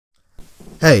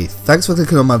Hey, thanks for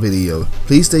clicking on my video.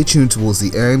 Please stay tuned towards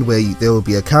the end where there will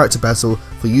be a character battle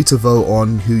for you to vote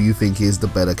on who you think is the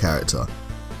better character.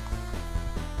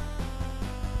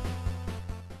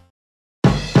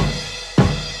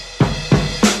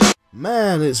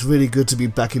 Man, it's really good to be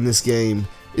back in this game.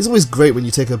 It's always great when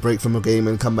you take a break from a game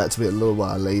and come back to it a little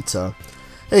while later.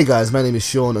 Hey guys, my name is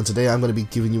Sean and today I'm going to be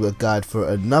giving you a guide for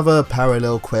another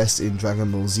parallel quest in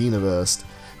Dragon Ball Xenoverse.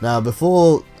 Now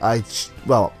before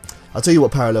I'll tell you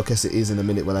what parallel quest it is in a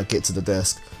minute when I get to the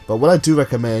desk, but what I do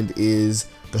recommend is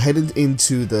go ahead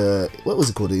into the,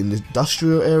 the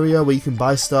industrial area where you can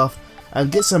buy stuff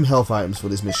and get some health items for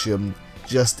this mission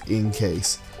just in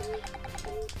case.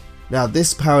 Now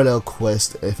this parallel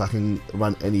quest, if I can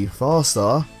run any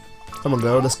faster, come on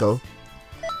girl, let's go.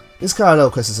 This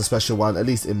parallel quest is a special one, at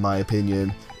least in my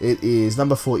opinion. It is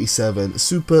number 47,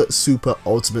 Super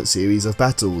Ultimate Series of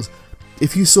Battles.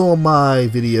 If you saw my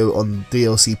video on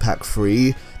DLC Pack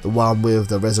 3, the one with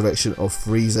the Resurrection of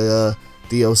Frieza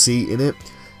DLC in it,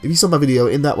 if you saw my video,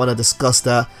 in that one I discussed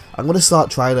that I'm going to start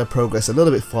trying to progress a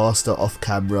little bit faster off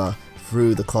camera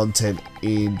through the content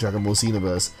in Dragon Ball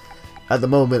Xenoverse. At the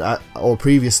moment,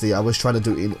 previously, I was trying to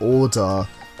do it in order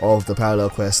of the parallel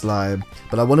quest line,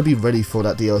 but I want to be ready for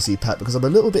that DLC pack because I'm a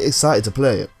little bit excited to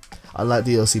play it, unlike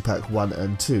DLC Pack 1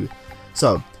 and 2.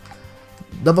 So,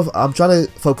 I'm trying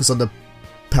to focus on the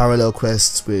parallel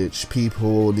quests which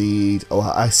people need, or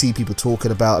I see people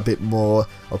talking about a bit more,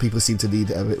 or people seem to need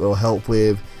a bit more help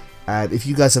with. And if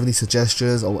you guys have any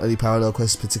suggestions or any parallel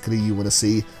quests particularly you want to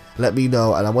see, let me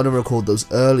know, and I want to record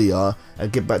those earlier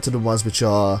and get back to the ones which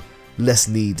are less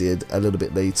needed a little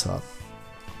bit later.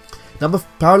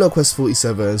 Parallel quest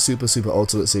 47, Super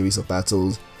Ultimate Series of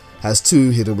Battles, has 2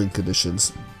 hidden win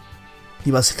conditions.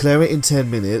 You must clear it in 10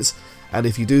 minutes, and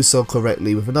if you do so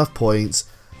correctly with enough points,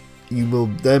 you will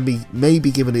then may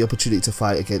be given the opportunity to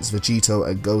fight against Vegito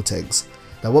and Gotenks.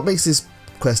 Now what makes this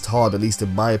quest hard, at least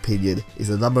in my opinion, is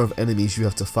the number of enemies you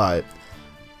have to fight,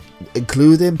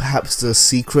 including perhaps the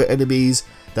secret enemies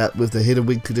that with the hidden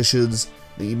win conditions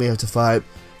that you may have to fight.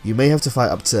 You may have to fight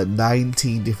up to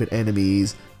 19 different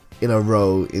enemies in a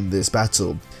row in this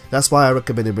battle. That's why I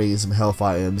recommend bringing some health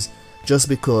items, just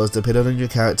because depending on your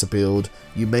character build,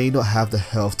 you may not have the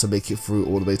health to make it through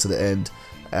all the way to the end,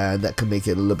 and that can make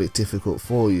it a little bit difficult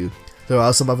for you. There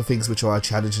are some other things which are a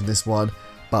challenge in this one,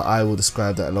 but I will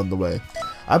describe that along the way.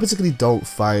 I particularly don't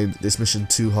find this mission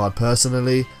too hard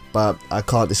personally, but I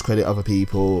can't discredit other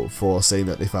people for saying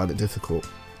that they found it difficult.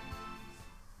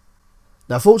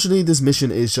 Now fortunately this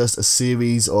mission is just a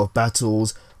series of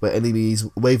battles where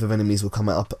wave of enemies will come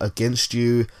up against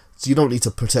you, so you don't need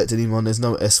to protect anyone. There's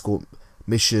no escort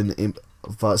mission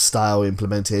style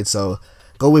implemented, so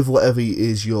go with whatever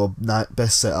is your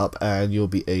best setup and you'll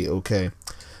be a-okay.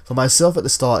 For myself at the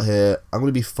start here, I'm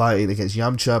going to be fighting against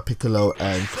Yamcha, Piccolo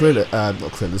and Krillin,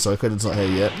 Krillin's not here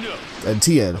yet, and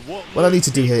Tien. What I need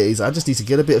to do here is I just need to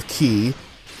get a bit of ki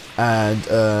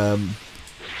and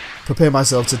prepare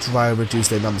myself to try and reduce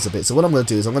their numbers a bit. So what I'm going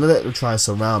to do is I'm going to let them try and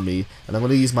surround me, and I'm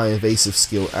going to use my evasive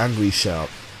skill, Angry Shout.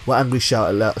 What Angry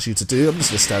Shout allows you to do, I'm just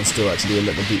going to stand still actually and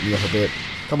let them beat me up a bit.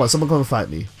 Come on, someone come and fight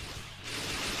me.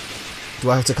 Do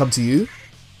I have to come to you?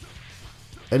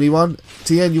 Anyone?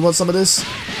 Tien, you want some of this?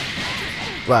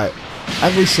 Right.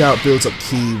 Angry Shout builds up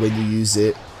ki when you use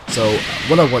it. So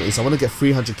what I want is I want to get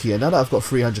 300 ki, and now that I've got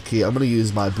 300 ki, I'm going to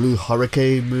use my blue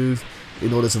hurricane move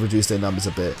in order to reduce their numbers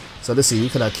a bit. So let's see, who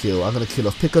can I kill? I'm going to kill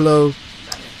off Piccolo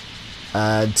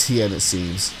and Tien, it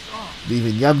seems,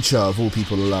 leaving Yamcha of all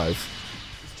people alive.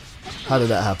 How did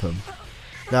that happen?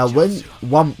 Now when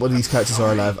one of these characters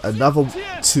are alive, another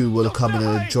 2 will come in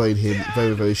and join him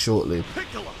very shortly.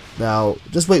 Now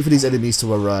just wait for these enemies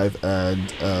to arrive,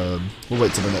 and we'll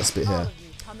wait till the next bit here.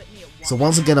 So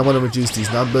once again I want to reduce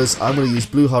these numbers. I'm going to use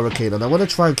Blue Hurricane, and I want to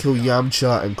try and kill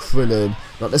Yamcha and Krillin,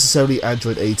 not necessarily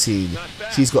Android 18.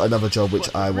 She's got another job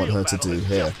which I want her to do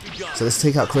here. So let's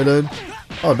take out Krillin.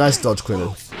 Oh, nice dodge,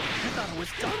 Krillin.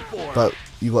 But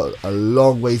you got a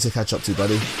long way to catch up to,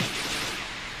 buddy.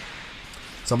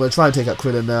 So I'm going to try and take out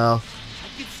Krillin now.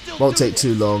 Won't take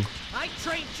too long.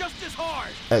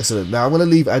 Excellent. Now I'm going to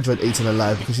leave Android 18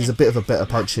 alive because she's a bit of a better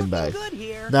punching bag.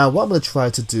 Now what I'm going to try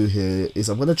to do here is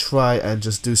I'm going to try and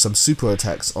just do some super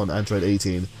attacks on Android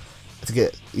 18 to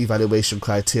get evaluation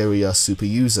criteria super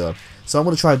user. So I'm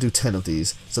going to try and do 10 of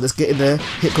these. So let's get in there,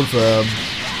 hit confirm.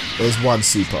 There's 1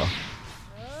 super.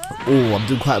 Oh, I'm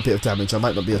doing quite a bit of damage. I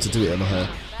might not be able to do it on her.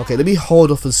 Okay, let me hold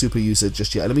off on super user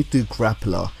just yet. Let me do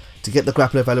grappler. To get the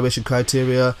grappler evaluation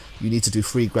criteria, you need to do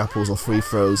 3 grapples or 3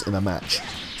 throws in a match.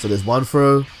 So there's 1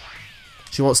 throw.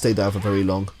 She won't stay down for very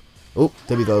long. Oh,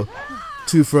 there we go.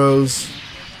 2 throws.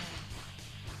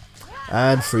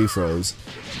 and free throws.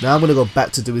 Now I'm going to go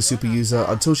back to doing super user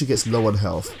until she gets low on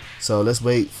health. So let's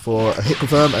wait for a hit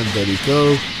confirm, and there we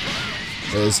go.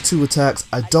 There's 2 attacks.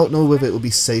 I don't know whether it will be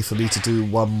safe for me to do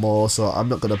one more, so I'm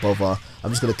not going to bother. I'm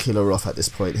just going to kill her off at this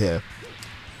point here.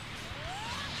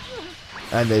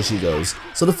 And there she goes.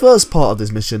 So the first part of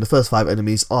this mission, the first 5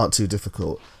 enemies aren't too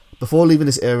difficult. Before leaving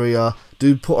this area,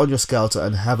 do put on your scouter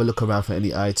and have a look around for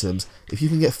any items. If you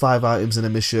can get 5 items in a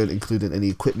mission, including any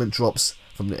equipment drops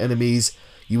from the enemies,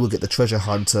 you will get the treasure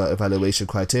hunter evaluation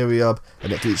criteria,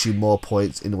 and it gets you more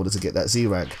points in order to get that Z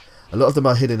rank. A lot of them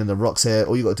are hidden in the rocks here.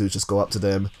 All you got to do is just go up to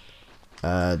them.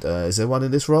 And is there one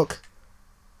in this rock?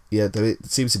 Yeah, there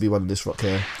seems to be one in this rock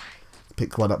here.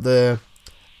 Pick one up there,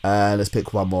 and let's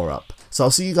pick one more up. So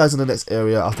I'll see you guys in the next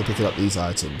area after picking up these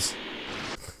items.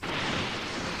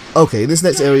 Okay, in this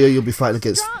next area you'll be fighting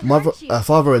against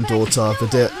father and daughter,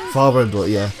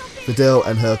 Videl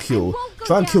and Hercule.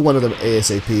 Try and kill one of them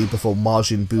ASAP before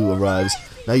Majin Boo arrives.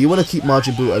 Now you want to keep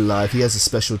Majin Boo alive. He has a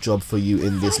special job for you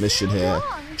in this mission here.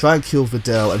 Try and kill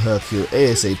Videl and Hercule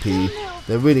ASAP.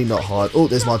 They're really not hard. Oh,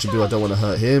 there's Majin Boo. I don't want to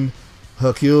hurt him.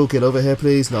 Hercule, get over here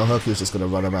please. No, Hercule's just going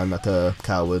to run around like a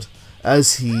coward,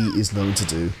 as he is known to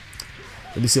do.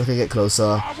 Let me see if I can get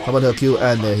closer. Come on, Hercule,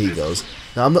 and there he goes.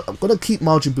 Now I'm going to keep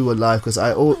Majin Boo alive because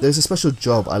there's a special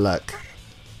job I like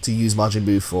to use Majin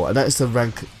Boo for, and that is to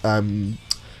rank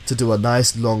to do a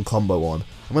nice long combo on.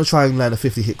 I'm going to try and land a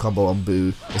 50 hit combo on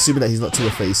Boo, assuming that he's not too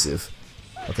evasive.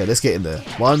 Okay, let's get in there.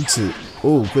 1, 2.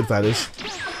 Oh, good vanish.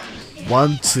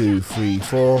 1, 2, 3,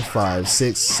 4, 5,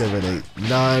 6, 7, 8,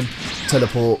 9.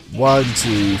 Teleport. 1,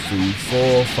 2, 3,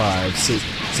 4, 5, 6,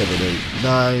 7, 8,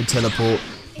 9. Teleport.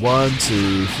 1,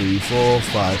 2, 3, 4,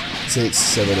 5, 6,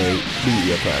 7, 8.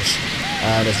 Meteor crash.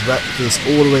 And let's wrap this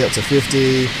all the way up to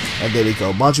 50. And there we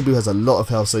go. Majin Boo has a lot of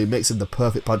health, so he makes him the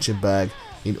perfect punching bag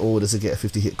in order to get a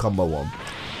 50 hit combo on.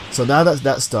 So now that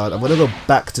that's done, I'm going to go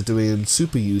back to doing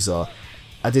super user.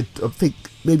 I think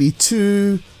maybe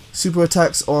 2 super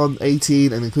attacks on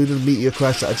 18, and including the meteor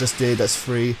crash that I just did, that's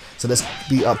 3. So let's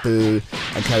beat up Boo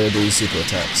and carry Boo's super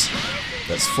attacks.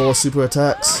 That's 4 super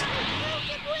attacks.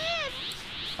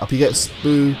 Up he gets,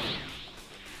 Boo.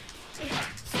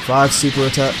 5 super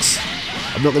attacks.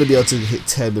 I'm not going to be able to hit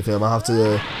 10 with him. I'll have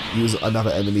to use another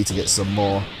enemy to get some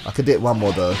more. I could hit one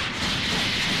more though.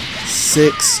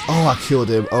 6. Oh, I killed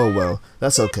him. Oh well,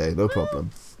 that's okay, no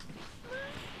problem.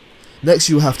 Next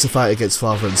you have to fight against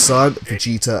father and son,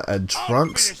 Vegeta and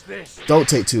Trunks. Don't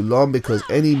take too long because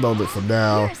any moment from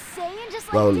now,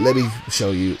 well, let me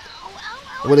show you.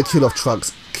 I'm going to kill off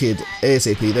Trunks' kid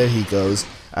ASAP. There he goes.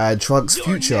 And Trunks'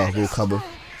 future will come,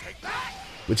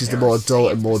 which is the more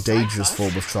adult and more dangerous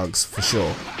form of Trunks for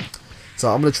sure.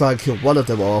 So I'm going to try and kill one of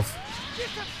them off.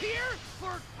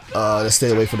 Let's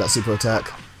stay away from that super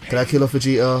attack. Can I kill off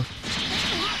Vegeta?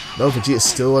 No, Vegeta's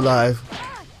still alive.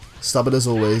 Stubborn as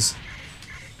always.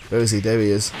 Where is he? There he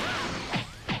is.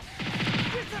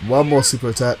 One more super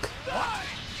attack.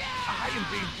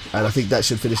 And I think that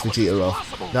should finish Vegeta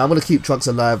off. Now I'm going to keep Trunks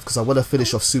alive because I want to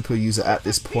finish off super user at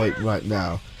this point right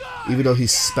now. Even though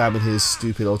he's spamming his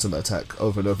stupid ultimate attack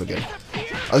over and over again.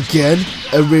 Again?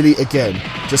 And really again.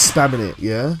 Just spamming it,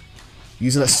 yeah?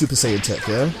 Using that Super Saiyan tech,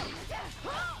 yeah?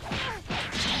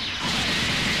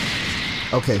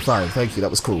 Okay, fine, thank you, that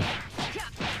was cool.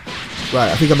 Right,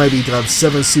 I think I maybe done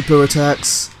 7 super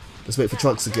attacks. Let's wait for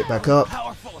Trunks to get back up.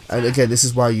 And again, this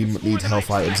is why you need health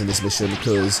items in this mission,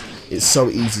 because it's so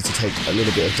easy to take a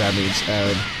little bit of damage,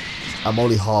 and I'm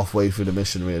only halfway through the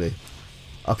mission, really.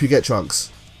 Up you get,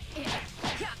 Trunks.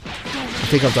 I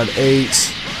think I've done 8.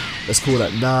 Let's call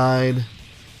that 9.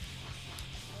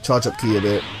 Charge up key a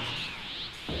bit.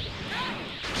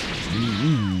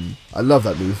 I love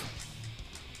that move.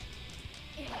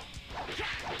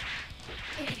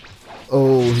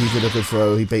 Oh, he did a good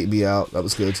throw. He baited me out. That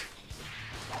was good.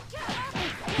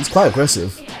 He's quite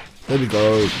aggressive. There we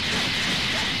go.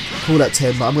 Call that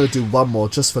 10, but I'm going to do one more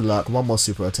just for luck. One more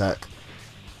super attack.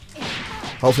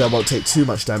 Hopefully I won't take too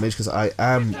much damage because I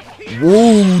am...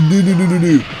 Whoa!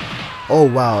 No.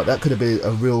 Oh, wow. That could have been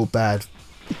a real bad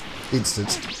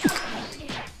instance.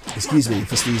 Excuse me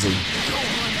for sneezing.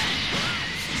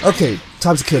 Okay,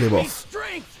 time to kill him off.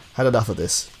 Had enough of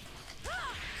this.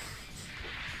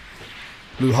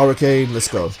 Blue Hurricane, let's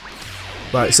go.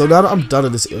 Right, so now that I'm done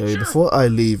in this area, before I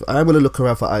leave, I'm going to look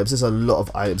around for items. There's a lot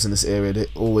of items in this area, there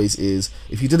always is.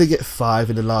 If you didn't get 5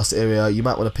 in the last area, you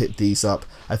might want to pick these up.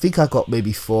 I think I got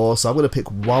maybe 4, so I'm going to pick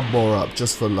one more up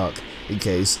just for luck, in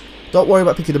case. Don't worry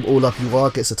about picking them all up, you are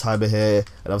getting a timer here,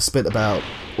 and I've spent about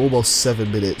almost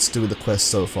 7 minutes doing the quest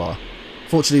so far.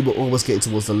 Fortunately, we're almost getting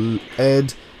towards the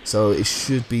end, so it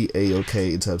should be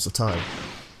a-okay in terms of time.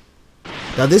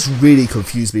 Now this really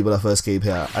confused me when I first came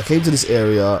here. I came to this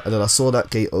area and then I saw that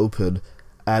gate open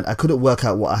and I couldn't work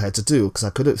out what I had to do because I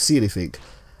couldn't see anything.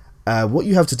 What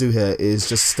you have to do here is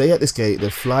just stay at this gate, then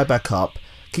fly back up,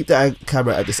 keep the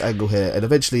camera at this angle here, and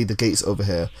eventually the gate's over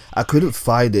here. I couldn't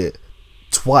find it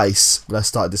twice when I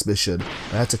started this mission.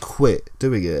 I had to quit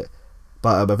doing it,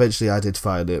 but eventually I did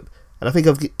find it. And I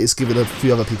think it's given a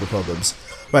few other people problems.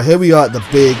 Right, here we are at the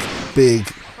big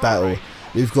battle.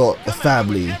 We've got the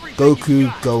family, Goku,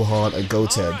 Gohan and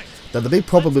Goten. Now the big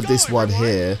problem with this one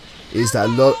here is that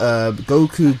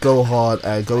Goku, Gohan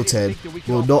and Goten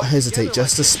will not hesitate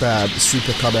just to spam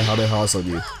Super Kamehamehas on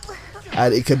you.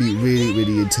 And it can be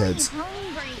really intense.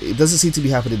 It doesn't seem to be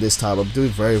happening this time. I'm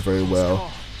doing very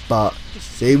well. But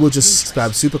they will just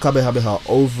spam Super Kamehameha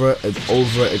over and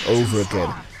over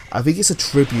again. I think it's a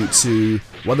tribute to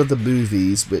one of the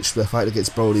movies which they're fighting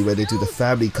against Broly where they do the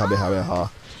family Kamehameha.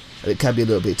 And it can be a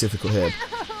little bit difficult here.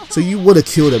 So you want to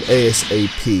kill them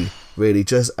ASAP. Really,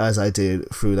 just as I did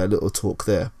through that little talk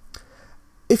there.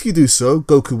 If you do so,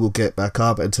 Goku will get back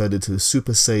up and turn into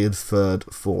Super Saiyan 3rd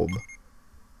form.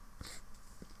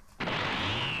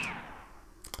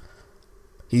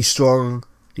 He's strong,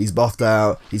 he's buffed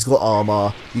out, he's got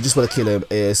armor, you just want to kill him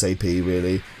ASAP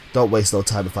really. Don't waste no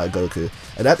time to fight Goku.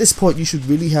 And at this point you should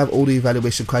really have all the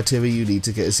evaluation criteria you need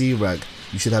to get a Z rank.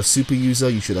 You should have Super User,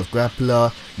 you should have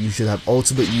Grappler, you should have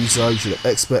Ultimate User, you should have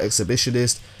Expert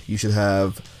Exhibitionist, you should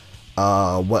have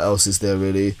what else is there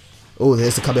really? Oh,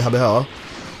 there's the Kamehameha.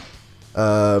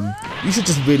 You should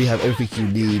just really have everything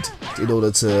you need in order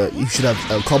to. You should have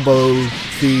a combo,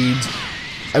 feed,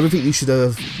 everything you should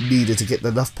have needed to get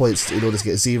enough points in order to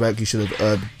get Z rank. You should have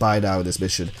earned by now in this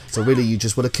mission. So really, you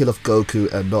just want to kill off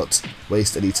Goku and not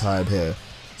waste any time here.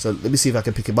 So let me see if I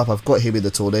can pick him up. I've got him in the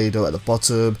tornado at the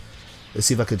bottom. Let's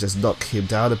see if I can just knock him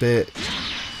down a bit.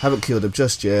 Haven't killed him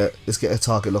just yet. Let's get a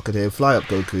target lock in here. Fly up,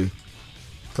 Goku.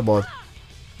 Come on.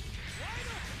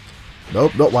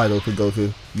 Nope, not wide open,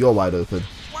 Goku. You're wide open.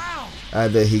 Wow.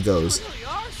 And there he goes. You really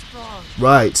are strong.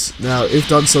 Right, now if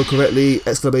done so correctly,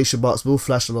 exclamation marks will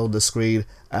flash along the screen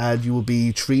and you will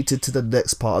be treated to the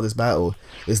next part of this battle.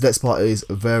 This next part is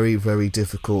very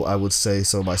difficult, I would say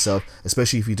so myself,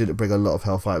 especially if you didn't bring a lot of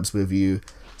health items with you.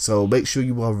 So make sure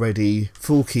you are ready,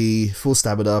 full ki, full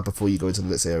stamina before you go into the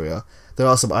next area. There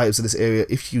are some items in this area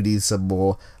if you need some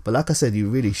more, but like I said, you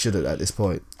really shouldn't at this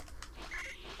point.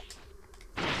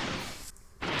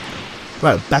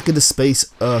 Right, back in the Space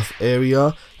Earth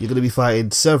area, you're going to be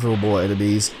fighting several more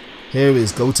enemies. Here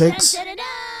is Gotenks.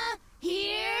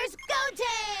 Here's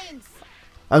Gotenks.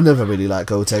 I've never really liked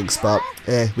Gotenks, but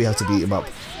we have to beat him up.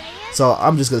 So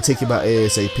I'm just going to take him out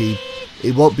ASAP.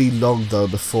 It won't be long though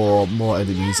before more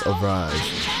enemies arrive.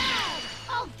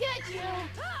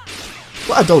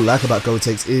 What I don't like about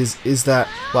Gotenks is that,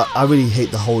 well, I really hate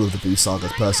the whole of the Boo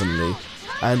sagas personally.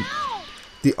 And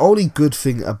the only good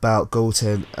thing about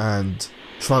Goten and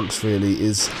Trunks really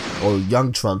is, or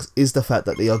young Trunks, is the fact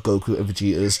that they are Goku and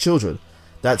Vegeta's children.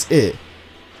 That's it.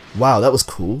 Wow, that was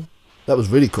cool. That was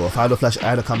really cool. Final Flash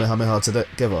and a Kamehameha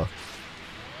together.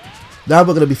 Now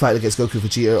we're going to be fighting against Goku and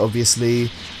Vegeta,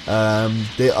 obviously.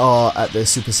 They are at their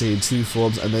Super Saiyan 2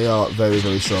 forms and they are very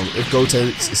strong. If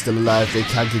Gotenks is still alive, they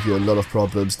can give you a lot of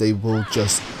problems. They will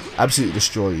just absolutely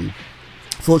destroy you.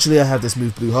 Fortunately, I have this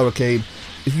move, Blue Hurricane.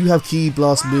 If you have Ki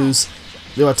Blast moves,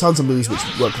 there are tons of moves which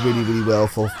work really well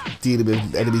for dealing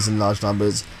with enemies in large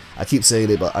numbers. I keep saying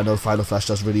it, but I know Final Flash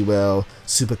does really well.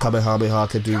 Super Kamehameha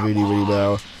can do really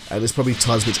well. And there's probably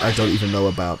tons which I don't even know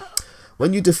about.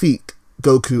 When you defeat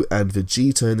Goku and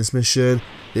Vegeta in this mission,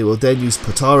 they will then use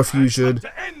Potara Fusion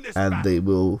and they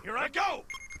will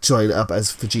join up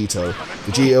as Vegito.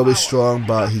 Vegito is strong,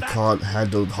 but he can't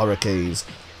handle hurricanes.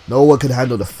 No one can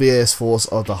handle the fierce force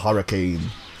of the hurricane.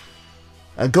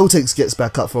 And Gotenks gets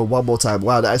back up for one more time.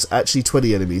 Wow, that's actually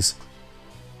 20 enemies.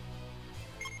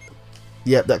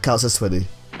 Yep, that counts as 20.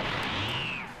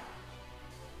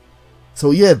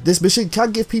 So yeah, this mission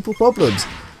can give people problems.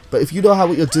 But if you know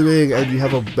what you're doing and you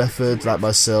have a method like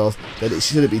myself, then it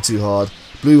shouldn't be too hard.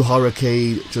 Blue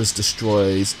Hurricane just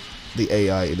destroys the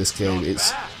AI in this game.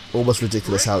 It's almost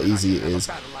ridiculous how easy it is.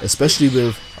 Especially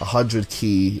with 100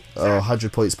 ki,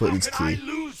 100 points put into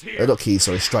ki. Not ki,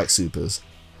 sorry, strike supers.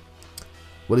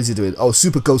 What is he doing? Oh,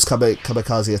 Super Ghost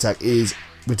Kamikaze attack is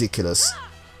ridiculous.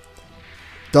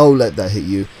 Don't let that hit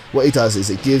you. What he does is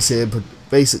it gives him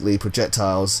basically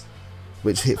projectiles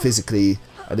which hit physically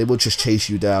and they will just chase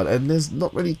you down and there's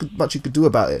not really much you can do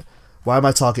about it. Why am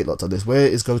I target locked on this? Where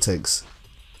is Gotenks?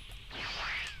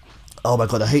 Oh my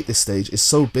god, I hate this stage. It's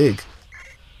so big.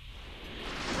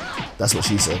 That's what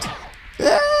she said.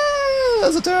 Yeah,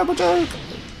 that's a terrible joke.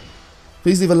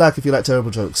 Please leave a like if you like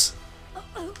terrible jokes.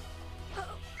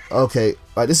 Okay,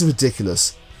 right, this is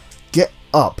ridiculous. Get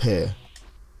up here,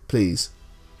 please.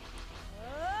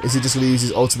 Is he just going to use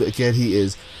his ultimate again? He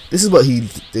is. This is what he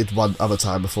did one other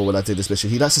time before when I did this mission.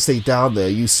 He likes to stay down there,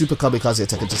 use super kamikaze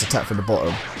attack and just attack from the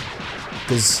bottom.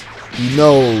 Because he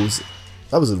knows...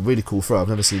 That was a really cool throw, I've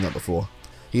never seen that before.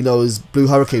 He knows Blue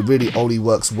Hurricane really only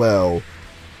works well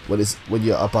when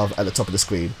you're above at the top of the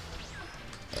screen.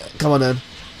 Come on then.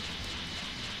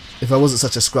 If I wasn't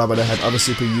such a scrub and I had other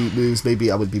super moves, maybe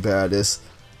I would be better at this.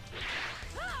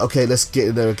 Okay, let's get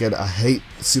in there again. I hate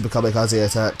super kamikaze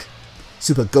attack.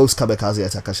 Super ghost kamikaze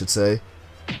attack, I should say.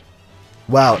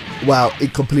 Wow, wow,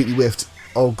 it completely whiffed.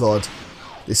 Oh god.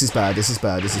 This is bad, this is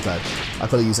bad, this is bad. I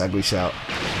gotta use Angry Shout.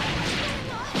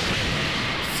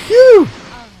 Phew!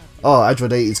 Oh,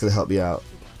 Android 80 is gonna help me out.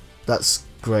 That's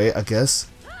great, I guess.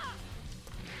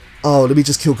 Oh, let me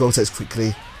just kill Gotenks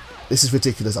quickly. This is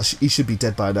ridiculous. He should be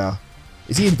dead by now.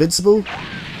 Is he invincible?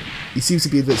 He seems to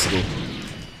be invincible.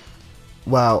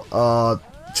 Wow,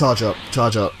 charge up,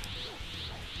 charge up.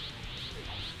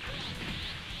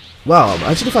 Wow,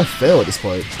 imagine if I fail at this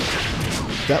point.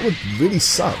 That would really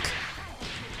suck.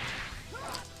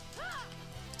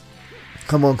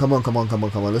 Come on, come on, come on, come on,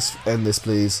 come on. Let's end this,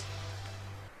 please.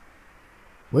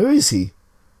 Where is he?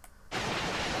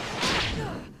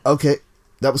 Okay,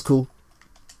 that was cool.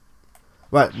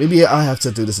 Right, maybe I have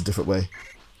to do this a different way.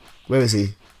 Where is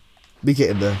he? Let me get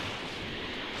in there.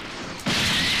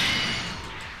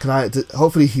 Can I...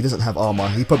 Hopefully he doesn't have armor.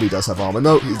 He probably does have armor.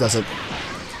 No, he doesn't.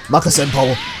 Maka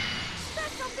Senpo.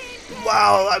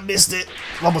 Wow, I missed it.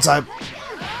 One more time.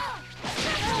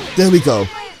 There we go.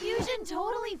 Fusion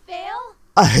totally fail?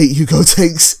 I hate you,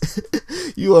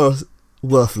 Gotenks. You are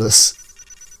worthless.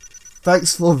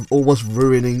 Thanks for almost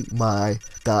ruining my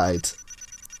guide.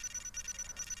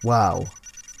 Wow.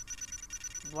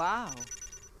 Wow.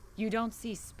 You don't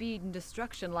see speed and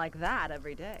destruction like that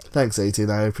every day. Thanks, 18.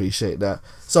 I appreciate that.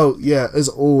 So, yeah, as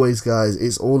always, guys,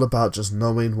 it's all about just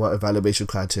knowing what evaluation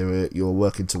criteria you're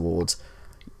working towards.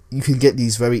 You can get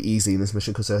these very easily in this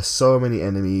mission because there's so many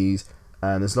enemies,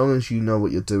 and as long as you know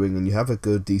what you're doing and you have a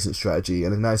good, decent strategy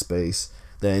and a nice base,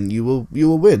 then you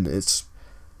will win. It's,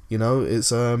 you know,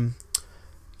 it's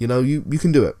you know, you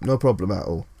can do it, no problem at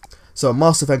all. So,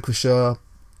 Master Vanquisher,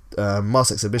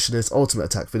 Master Exhibitionist, Ultimate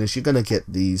Attack Finish, you're gonna get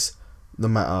these no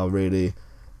matter really.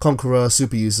 Conqueror,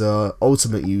 Super User,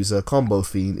 Ultimate User, Combo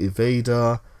Fiend,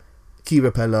 Evader, Key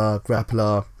Repeller,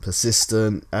 Grappler,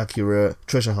 Persistent, Accurate,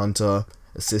 Treasure Hunter,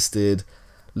 Assisted,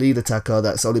 Lead Attacker.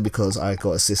 That's only because I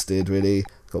got assisted, really.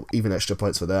 Got even extra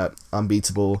points for that.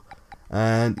 Unbeatable.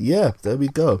 And yeah, there we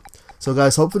go. So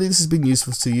guys, hopefully this has been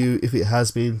useful to you. If it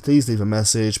has been, please leave a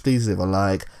message, please leave a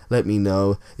like, let me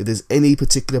know. If there's any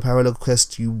particular parallel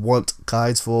quest you want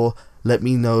guides for, let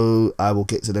me know. I will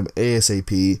get to them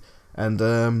ASAP.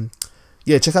 And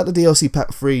yeah, check out the DLC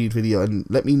Pack 3 video and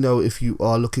let me know if you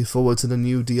are looking forward to the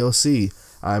new DLC.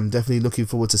 I'm definitely looking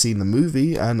forward to seeing the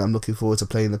movie, and I'm looking forward to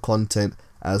playing the content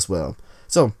as well.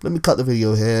 So, let me cut the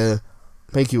video here.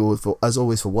 Thank you all, as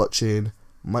always, for watching.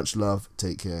 Much love,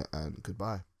 take care, and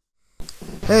goodbye.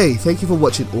 Hey, thank you for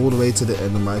watching all the way to the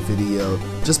end of my video.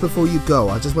 Just before you go,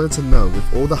 I just wanted to know,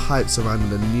 with all the hype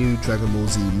surrounding the new Dragon Ball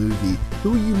Z movie,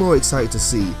 who are you more excited to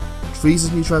see?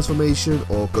 Frieza's new transformation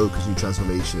or Goku's new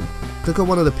transformation? Click on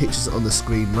one of the pictures on the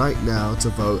screen right now to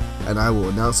vote, and I will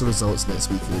announce the results next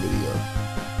week in the video.